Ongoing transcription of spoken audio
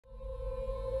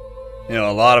You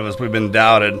know, a lot of us, we've been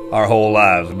doubted our whole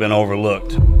lives. We've been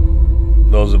overlooked.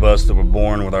 Those of us that were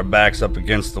born with our backs up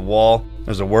against the wall,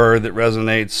 there's a word that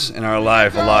resonates in our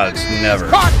life a lot. It's never.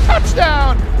 Caught,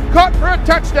 touchdown! Caught for a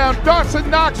touchdown. Dawson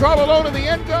Knox all alone in the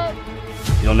end zone.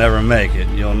 You'll never make it.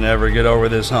 You'll never get over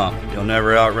this hump. You'll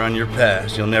never outrun your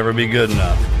past. You'll never be good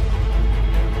enough.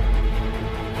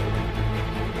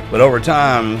 But over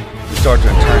time, we start to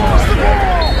internalize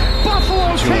that.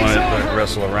 Chew on it, like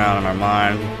wrestle around in our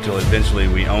mind until eventually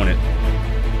we own it.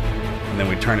 And then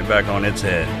we turn it back on its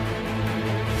head.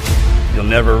 You'll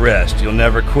never rest. You'll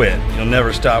never quit. You'll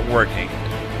never stop working.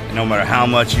 And no matter how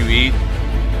much you eat,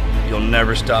 you'll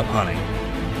never stop hunting.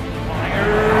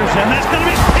 And that's going to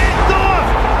be picked off.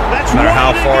 That's no matter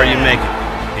how far you make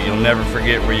it, you'll never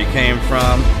forget where you came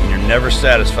from, and you're never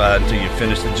satisfied until you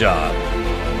finish the job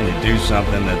and you do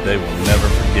something that they will never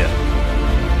forget.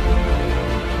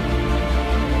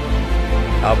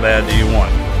 How bad do you want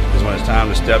it? Because when it's time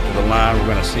to step to the line, we're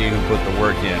going to see who put the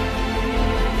work in.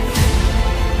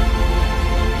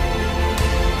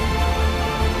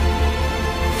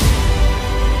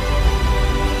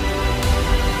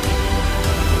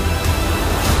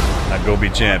 Go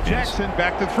be champions. Jackson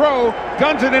back to throw,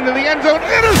 guns it into the end zone,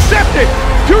 intercepted!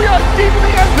 2 yards deep in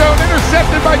the end zone,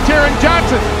 intercepted by Taron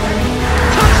Johnson.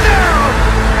 Touchdown!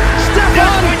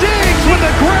 Stephon Diggs with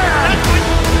a grab!